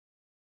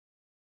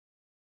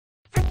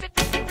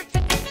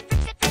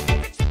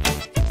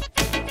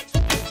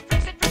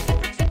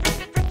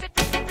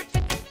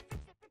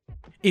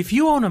If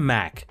you own a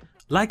Mac,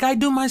 like I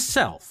do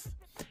myself,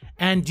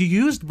 and you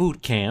used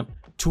bootcamp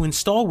to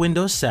install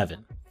Windows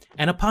 7,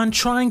 and upon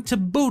trying to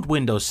boot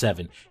Windows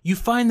 7, you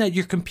find that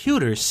your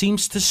computer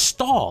seems to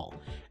stall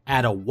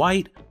at a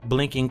white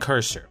blinking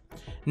cursor.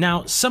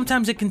 Now,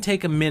 sometimes it can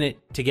take a minute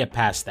to get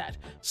past that.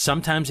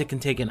 Sometimes it can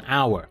take an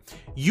hour.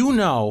 You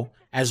know,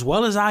 as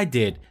well as I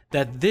did,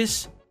 that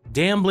this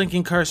damn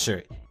blinking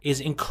cursor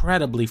is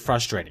incredibly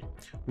frustrating.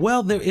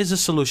 Well, there is a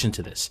solution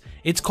to this.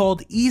 It's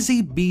called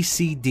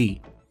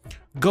EasyBCD.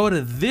 Go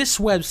to this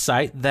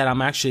website that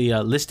I'm actually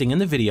listing in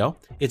the video.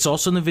 It's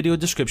also in the video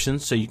description,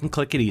 so you can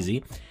click it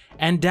easy,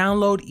 and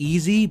download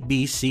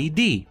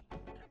EasyBCD.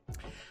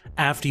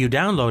 After you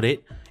download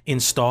it,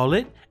 install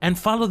it, and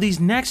follow these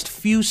next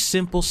few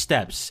simple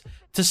steps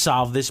to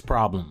solve this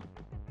problem.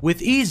 With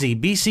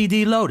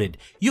EasyBCD loaded,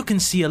 you can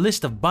see a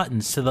list of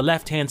buttons to the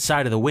left-hand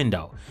side of the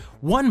window.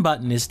 One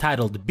button is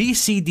titled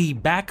BCD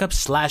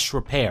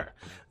Backup/Repair.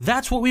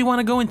 That's what we want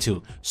to go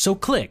into, so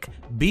click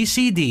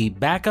BCD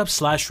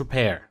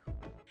Backup/Repair.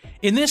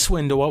 In this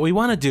window, what we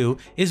want to do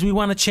is we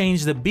want to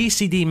change the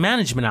BCD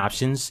management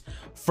options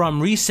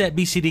from Reset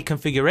BCD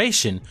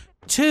Configuration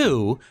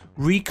to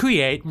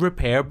Recreate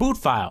Repair Boot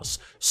Files.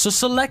 So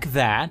select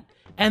that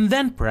and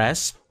then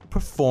press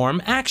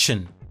Perform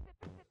Action.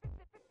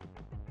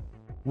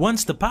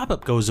 Once the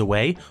pop-up goes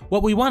away,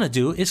 what we want to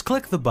do is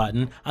click the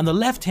button on the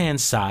left-hand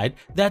side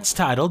that's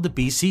titled the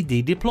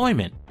BCD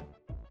Deployment.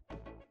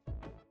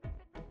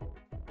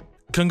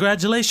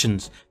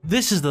 Congratulations!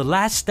 This is the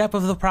last step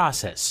of the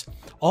process.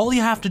 All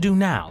you have to do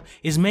now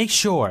is make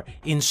sure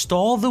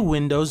Install the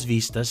Windows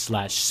Vista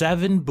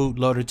 /7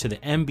 bootloader to the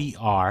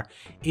MBR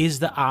is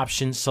the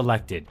option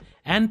selected,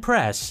 and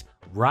press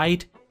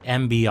Write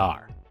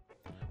MBR.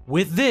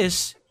 With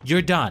this,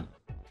 you're done.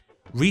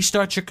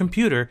 Restart your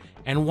computer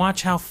and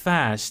watch how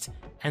fast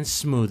and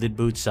smooth it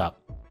boots up.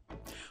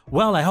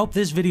 Well, I hope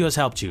this video has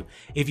helped you.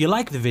 If you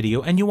like the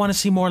video and you want to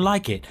see more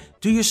like it,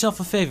 do yourself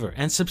a favor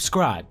and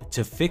subscribe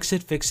to Fix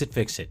It, Fix It,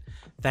 Fix It.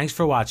 Thanks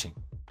for watching.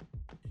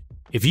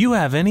 If you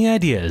have any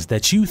ideas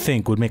that you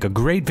think would make a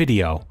great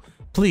video,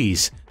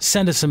 please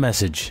send us a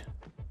message.